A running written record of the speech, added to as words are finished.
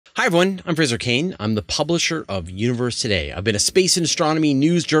Hi everyone, I'm Fraser Cain. I'm the publisher of Universe Today. I've been a space and astronomy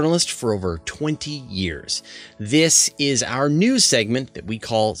news journalist for over 20 years. This is our news segment that we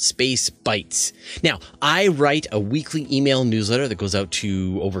call Space Bites. Now, I write a weekly email newsletter that goes out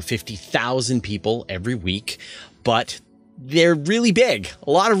to over 50,000 people every week, but they're really big,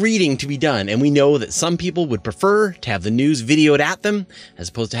 a lot of reading to be done, and we know that some people would prefer to have the news videoed at them as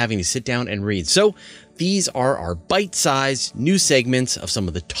opposed to having to sit down and read. So these are our bite-sized news segments of some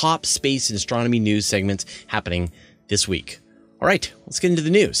of the top space and astronomy news segments happening this week. All right, let's get into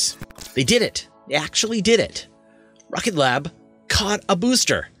the news. They did it. They actually did it. Rocket Lab caught a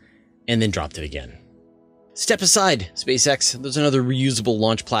booster and then dropped it again. Step aside, SpaceX. There's another reusable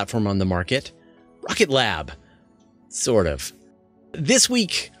launch platform on the market. Rocket Lab. Sort of. This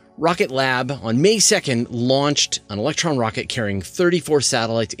week, Rocket Lab on May 2nd launched an Electron rocket carrying 34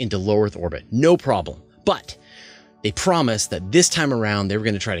 satellites into low Earth orbit. No problem. But they promised that this time around they were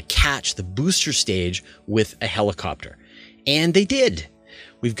going to try to catch the booster stage with a helicopter. And they did.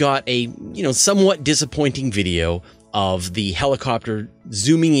 We've got a, somewhat disappointing video of the helicopter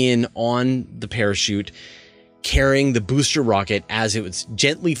zooming in on the parachute, carrying the booster rocket as it was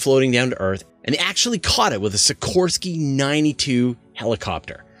gently floating down to Earth. And they actually caught it with a Sikorsky 92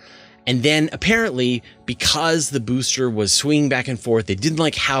 helicopter. And then apparently, because the booster was swinging back and forth, they didn't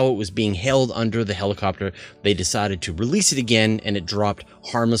like how it was being held under the helicopter. They decided to release it again, and it dropped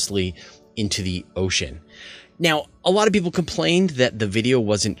harmlessly into the ocean. Now, a lot of people complained that the video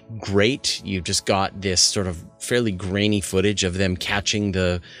wasn't great. You just got this sort of fairly grainy footage of them catching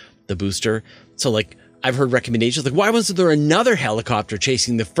the booster. So I've heard recommendations like, why wasn't there another helicopter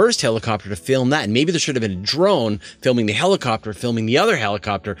chasing the first helicopter to film that? And maybe there should have been a drone filming the helicopter, filming the other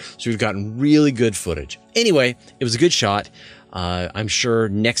helicopter. So we've gotten really good footage. Anyway, it was a good shot. I'm sure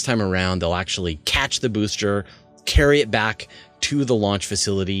next time around, they'll actually catch the booster, carry it back to the launch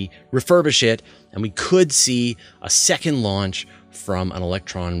facility, refurbish it, and we could see a second launch from an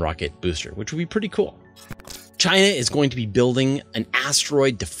Electron rocket booster, which would be pretty cool. China is going to be building an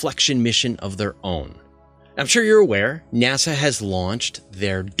asteroid deflection mission of their own. I'm sure you're aware, NASA has launched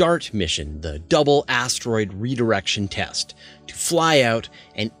their DART mission, the Double Asteroid Redirection Test, to fly out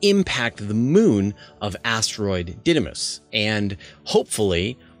and impact the moon of asteroid Didymos. And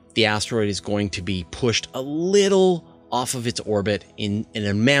hopefully, the asteroid is going to be pushed a little off of its orbit in an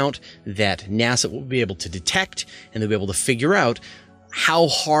amount that NASA will be able to detect, and they'll be able to figure out how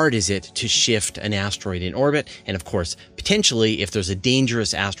hard is it to shift an asteroid in orbit? And of course, potentially, if there's a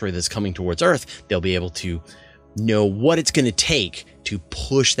dangerous asteroid that's coming towards Earth, they'll be able to know what it's going to take to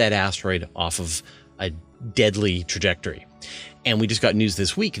push that asteroid off of a deadly trajectory. And we just got news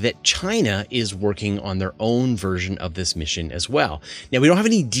this week that China is working on their own version of this mission as well. Now, we don't have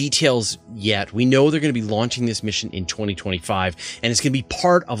any details yet. We know they're going to be launching this mission in 2025, and it's going to be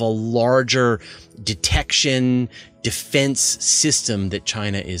part of a larger detection defense system that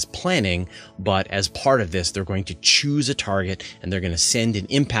China is planning. But as part of this, they're going to choose a target, and they're going to send an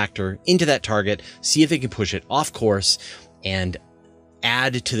impactor into that target, see if they can push it off course, and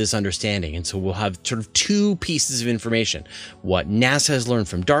add to this understanding. And so we'll have sort of two pieces of information, what NASA has learned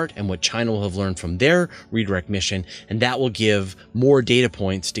from DART and what China will have learned from their redirect mission. And that will give more data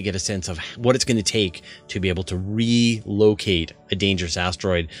points to get a sense of what it's going to take to be able to relocate a dangerous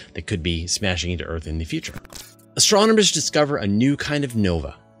asteroid that could be smashing into Earth in the future. Astronomers discover a new kind of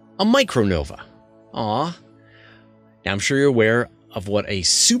nova, a micronova. Now I'm sure you're aware of what a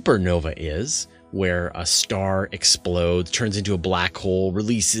supernova is, where a star explodes, turns into a black hole,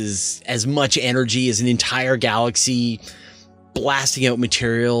 releases as much energy as an entire galaxy, blasting out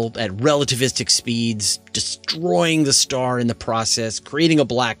material at relativistic speeds, destroying the star in the process, creating a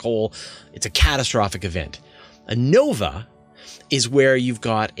black hole. It's a catastrophic event. A nova is where you've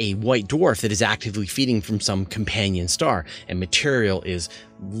got a white dwarf that is actively feeding from some companion star, and material is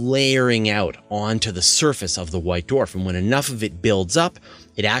layering out onto the surface of the white dwarf. And when enough of it builds up,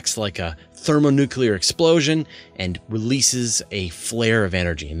 it acts like a thermonuclear explosion and releases a flare of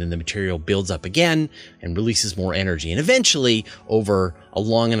energy. And then the material builds up again and releases more energy. And eventually, over a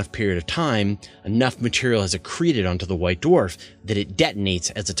long enough period of time, enough material has accreted onto the white dwarf that it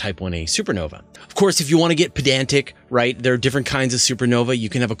detonates as a Type 1a supernova. Of course, if you want to get pedantic, right, there are different kinds of supernova. You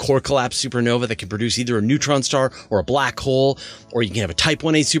can have a core collapse supernova that can produce either a neutron star or a black hole, or you can have a Type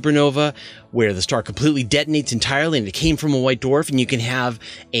 1a supernova where the star completely detonates entirely and it came from a white dwarf, and you can have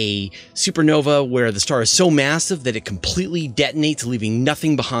a supernova where the star is so massive that it completely detonates, leaving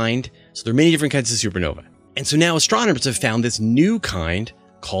nothing behind. So there are many different kinds of supernova. And so now astronomers have found this new kind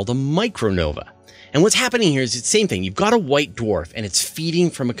called a micronova. And what's happening here is it's the same thing. You've got a white dwarf and it's feeding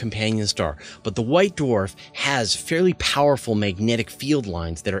from a companion star, but the white dwarf has fairly powerful magnetic field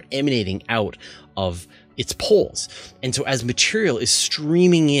lines that are emanating out of its poles. And so as material is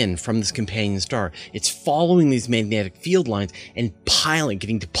streaming in from this companion star, it's following these magnetic field lines and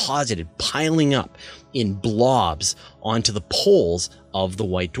getting deposited, piling up in blobs onto the poles of the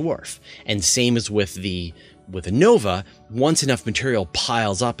white dwarf. And same as with a nova, once enough material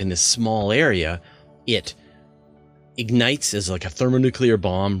piles up in this small area, it ignites as like a thermonuclear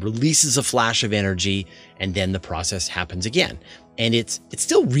bomb, releases a flash of energy, and then the process happens again. And it's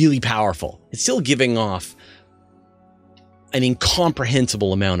still really powerful. It's still giving off an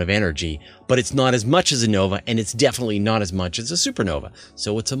incomprehensible amount of energy, but it's not as much as a nova, and it's definitely not as much as a supernova.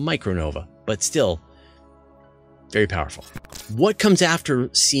 So it's a micronova, but still very powerful. What comes after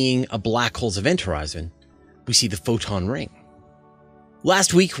seeing a black hole's event horizon? We see the photon ring.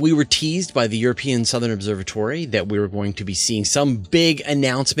 Last week, we were teased by the European Southern Observatory that we were going to be seeing some big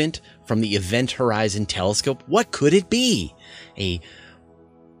announcement from the Event Horizon Telescope. What could it be? An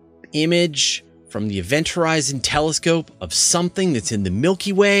image from the Event Horizon Telescope of something that's in the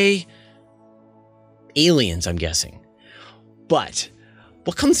Milky Way? Aliens, I'm guessing. But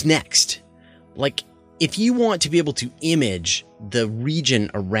what comes next? Like, if you want to be able to image the region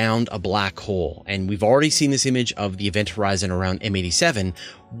around a black hole, and we've already seen this image of the event horizon around M87,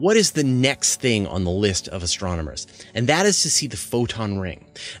 what is the next thing on the list of astronomers? And that is to see the photon ring.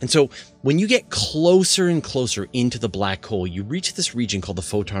 And so when you get closer and closer into the black hole, you reach this region called the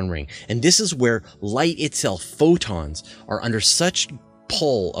photon ring. And this is where light itself, photons, are under such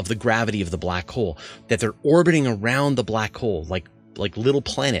pull of the gravity of the black hole that they're orbiting around the black hole like little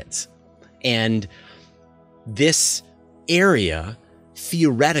planets. And this area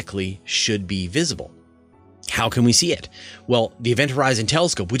theoretically should be visible. How can we see it? Well, the Event Horizon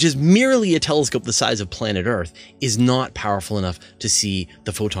Telescope, which is merely a telescope the size of planet Earth, is not powerful enough to see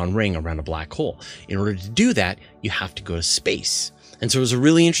the photon ring around a black hole. In order to do that, you have to go to space. And so it was a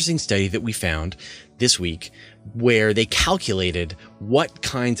really interesting study that we found this week where they calculated what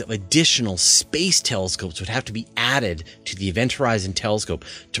kinds of additional space telescopes would have to be added to the Event Horizon Telescope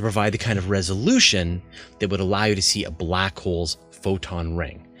to provide the kind of resolution that would allow you to see a black hole's photon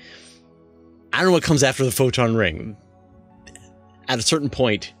ring. I don't know what comes after the photon ring. At a certain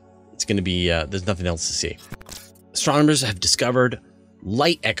point, it's going to be, there's nothing else to see. Astronomers have discovered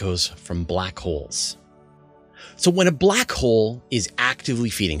light echoes from black holes. So when a black hole is actively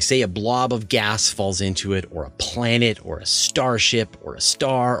feeding, say a blob of gas falls into it, or a planet, or a starship, or a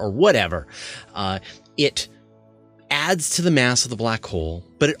star, or whatever, it adds to the mass of the black hole,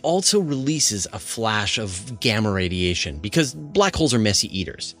 but it also releases a flash of gamma radiation because black holes are messy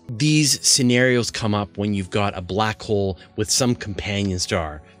eaters. These scenarios come up when you've got a black hole with some companion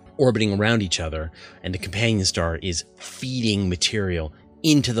star orbiting around each other, and the companion star is feeding material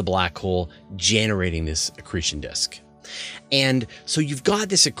into the black hole, generating this accretion disk. And so you've got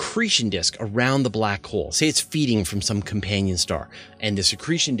this accretion disk around the black hole. Say it's feeding from some companion star, and this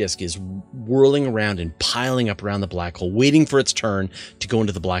accretion disk is whirling around and piling up around the black hole, waiting for its turn to go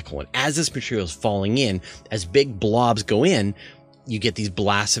into the black hole. And as this material is falling in, as big blobs go in, you get these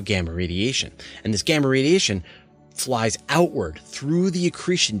blasts of gamma radiation. And this gamma radiation flies outward through the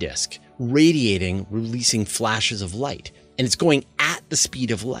accretion disk, radiating, releasing flashes of light. And it's going at the speed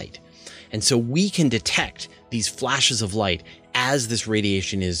of light. And so we can detect these flashes of light as this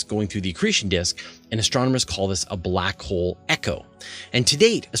radiation is going through the accretion disk, and astronomers call this a black hole echo. And to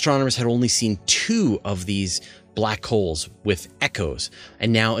date, astronomers had only seen 2 of these black holes with echoes,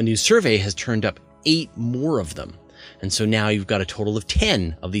 and now a new survey has turned up 8 more of them. And so now you've got a total of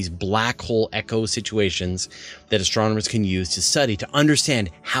 10 of these black hole echo situations that astronomers can use to study to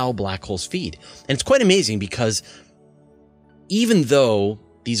understand how black holes feed. And it's quite amazing because even though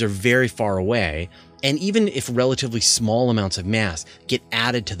these are very far away, and even if relatively small amounts of mass get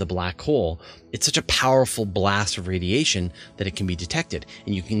added to the black hole, it's such a powerful blast of radiation that it can be detected.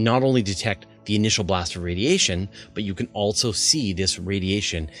 And you can not only detect the initial blast of radiation, but you can also see this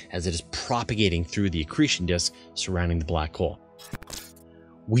radiation as it is propagating through the accretion disk surrounding the black hole.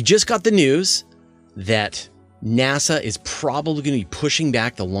 We just got the news that NASA is probably going to be pushing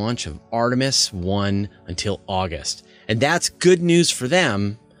back the launch of Artemis 1 until August. And that's good news for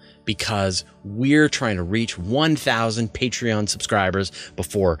them because we're trying to reach 1,000 Patreon subscribers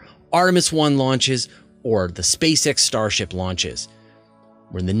before Artemis 1 launches or the SpaceX Starship launches.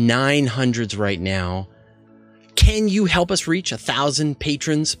 We're in the 900s right now. Can you help us reach 1,000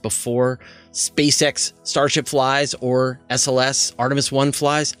 patrons before SpaceX Starship flies or SLS Artemis 1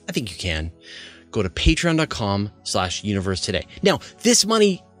 flies? I think you can. Go to patreon.com/universetoday. Now, this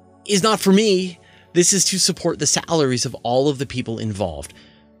money is not for me. This is to support the salaries of all of the people involved.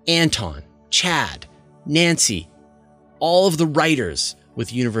 Anton, Chad, Nancy, all of the writers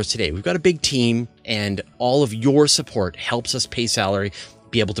with Universe Today. We've got a big team, and all of your support helps us pay salary,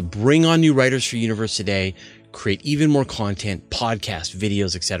 be able to bring on new writers for Universe Today, create even more content, podcasts,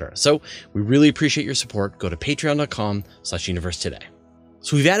 videos, etc. So we really appreciate your support. Go to patreon.com/universe today.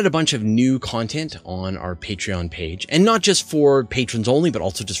 So we've added a bunch of new content on our Patreon page, and not just for patrons only, but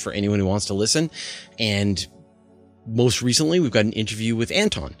also just for anyone who wants to listen. And most recently, we've got an interview with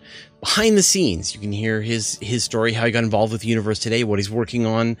Anton. Behind the scenes, you can hear his story, how he got involved with Universe Today, what he's working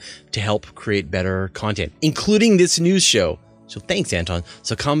on to help create better content, including this news show. So thanks, Anton.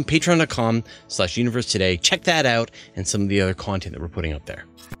 So come patreon.com/universe today. Check that out and some of the other content that we're putting up there.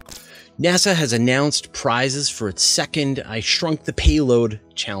 NASA has announced prizes for its second I Shrunk the Payload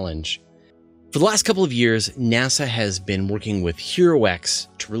challenge. For the last couple of years, NASA has been working with HeroX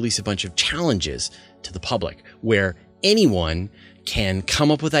to release a bunch of challenges to the public, where anyone can come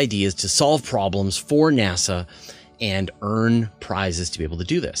up with ideas to solve problems for NASA and earn prizes to be able to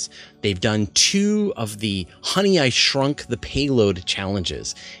do this. They've done 2 of the Honey, I Shrunk the Payload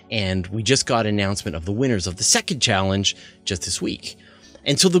challenges, and we just got an announcement of the winners of the second challenge just this week.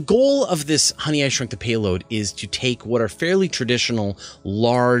 And so the goal of this Honey, I Shrunk the Payload is to take what are fairly traditional,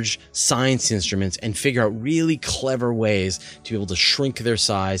 large science instruments and figure out really clever ways to be able to shrink their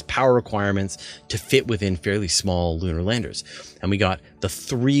size, power requirements to fit within fairly small lunar landers. And we got the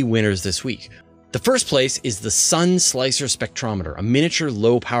 3 winners this week. The first place is the Sun Slicer Spectrometer, a miniature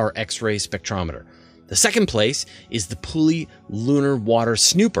low-power X-ray spectrometer. The second place is the Pulley Lunar Water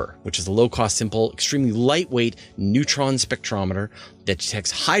Snooper, which is a low-cost, simple, extremely lightweight neutron spectrometer that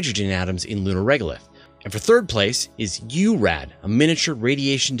detects hydrogen atoms in lunar regolith. And for third place is URAD, a miniature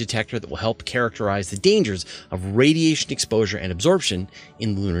radiation detector that will help characterize the dangers of radiation exposure and absorption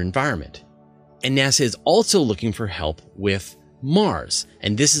in the lunar environment. And NASA is also looking for help with Mars,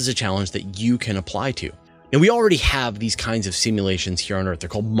 and this is a challenge that you can apply to. Now, we already have these kinds of simulations here on Earth. They're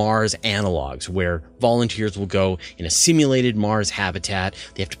called Mars analogs, where volunteers will go in a simulated Mars habitat.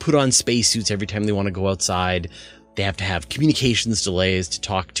 They have to put on spacesuits every time they want to go outside. They have to have communications delays to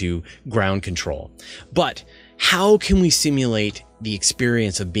talk to ground control. But how can we simulate the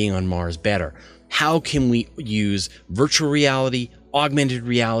experience of being on Mars better? How can we use virtual reality, augmented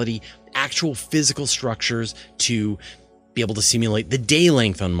reality, actual physical structures to be able to simulate the day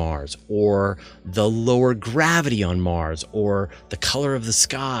length on Mars, or the lower gravity on Mars, or the color of the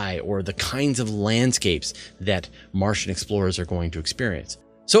sky, or the kinds of landscapes that Martian explorers are going to experience?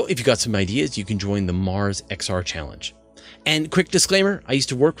 So if you've got some ideas, you can join the Mars XR Challenge. And quick disclaimer, I used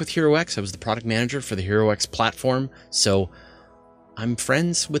to work with HeroX. I was the product manager for the HeroX platform, so I'm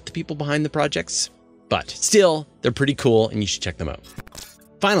friends with the people behind the projects, but still, they're pretty cool and you should check them out.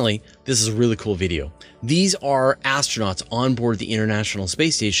 Finally, this is a really cool video. These are astronauts on board the International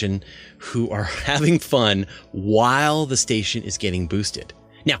Space Station who are having fun while the station is getting boosted.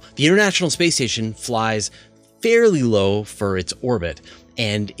 Now, the International Space Station flies fairly low for its orbit,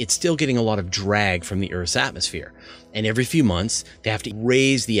 and it's still getting a lot of drag from the Earth's atmosphere. And every few months, they have to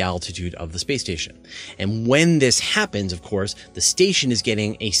raise the altitude of the space station. And when this happens, of course, the station is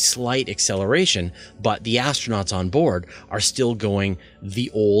getting a slight acceleration, but the astronauts on board are still going the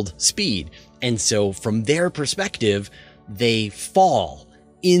old speed. And so from their perspective, they fall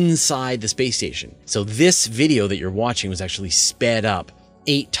inside the space station. So this video that you're watching was actually sped up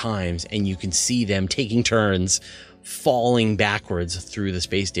 8 times, and you can see them taking turns falling backwards through the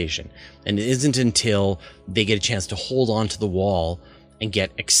space station. And it isn't until they get a chance to hold on to the wall and get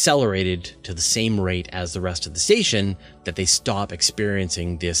accelerated to the same rate as the rest of the station that they stop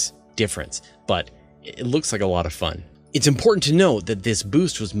experiencing this difference. But it looks like a lot of fun. It's important to note that this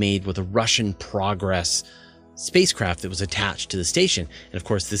boost was made with a Russian Progress spacecraft that was attached to the station. And of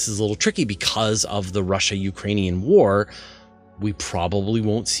course, this is a little tricky because of the Russia-Ukrainian war. We probably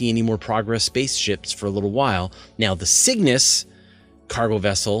won't see any more Progress spaceships for a little while. Now, the Cygnus cargo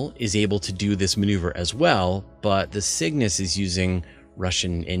vessel is able to do this maneuver as well, but the Cygnus is using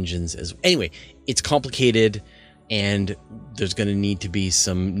Russian engines as well. Anyway, it's complicated, and there's going to need to be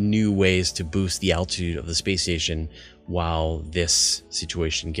some new ways to boost the altitude of the space station while this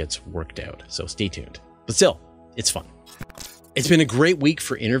situation gets worked out. So stay tuned. But still, it's fun. It's been a great week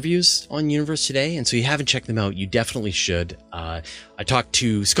for interviews on Universe Today, and so you haven't checked them out, you definitely should. I talked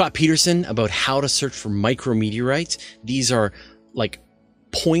to Scott Peterson about how to search for micrometeorites. These are like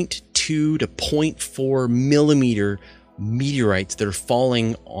 0.2 to 0.4 millimeter meteorites that are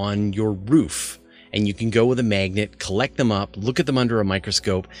falling on your roof. And you can go with a magnet, collect them up, look at them under a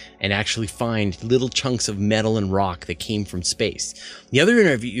microscope, and actually find little chunks of metal and rock that came from space. The other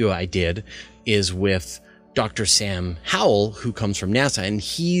interview I did is with Dr. Sam Howell, who comes from NASA, and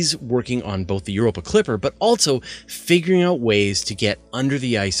he's working on both the Europa Clipper, but also figuring out ways to get under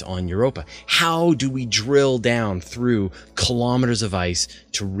the ice on Europa. How do we drill down through kilometers of ice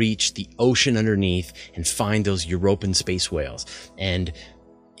to reach the ocean underneath and find those European space whales? And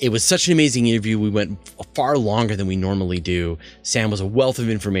it was such an amazing interview. We went far longer than we normally do. Sam was a wealth of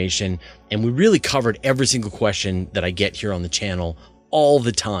information, and we really covered every single question that I get here on the channel all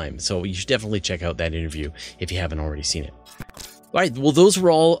the time. So you should definitely check out that interview if you haven't already seen it. All right, well, those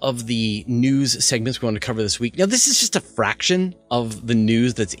were all of the news segments we want to cover this week. Now, this is just a fraction of the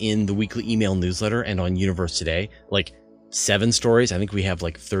news that's in the weekly email newsletter and on Universe Today. Like 7 stories. I think we have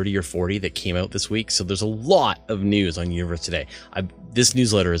like 30 or 40 that came out this week. So there's a lot of news on Universe Today. This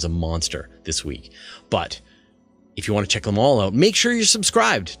newsletter is a monster this week. But if you want to check them all out, make sure you're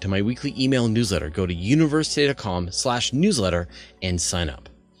subscribed to my weekly email newsletter. Go to universetoday.com/newsletter and sign up.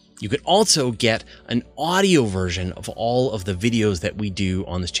 You can also get an audio version of all of the videos that we do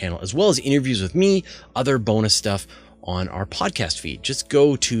on this channel, as well as interviews with me, other bonus stuff on our podcast feed. Just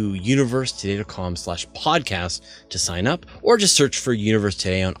go to universetoday.com/podcast to sign up, or just search for Universe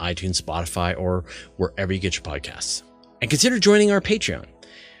Today on iTunes, Spotify, or wherever you get your podcasts. And consider joining our Patreon.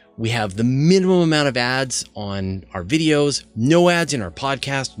 We have the minimum amount of ads on our videos, no ads in our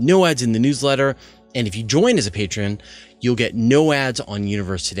podcast, no ads in the newsletter. And if you join as a patron, you'll get no ads on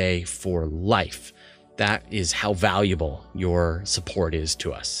Universe Today for life. That is how valuable your support is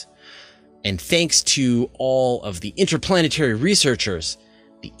to us. And thanks to all of the interplanetary researchers,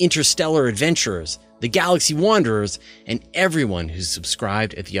 the interstellar adventurers, the galaxy wanderers, and everyone who's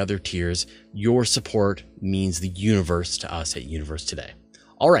subscribed at the other tiers, your support means the universe to us at Universe Today.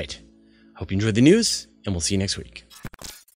 All right. Hope you enjoyed the news, and we'll see you next week.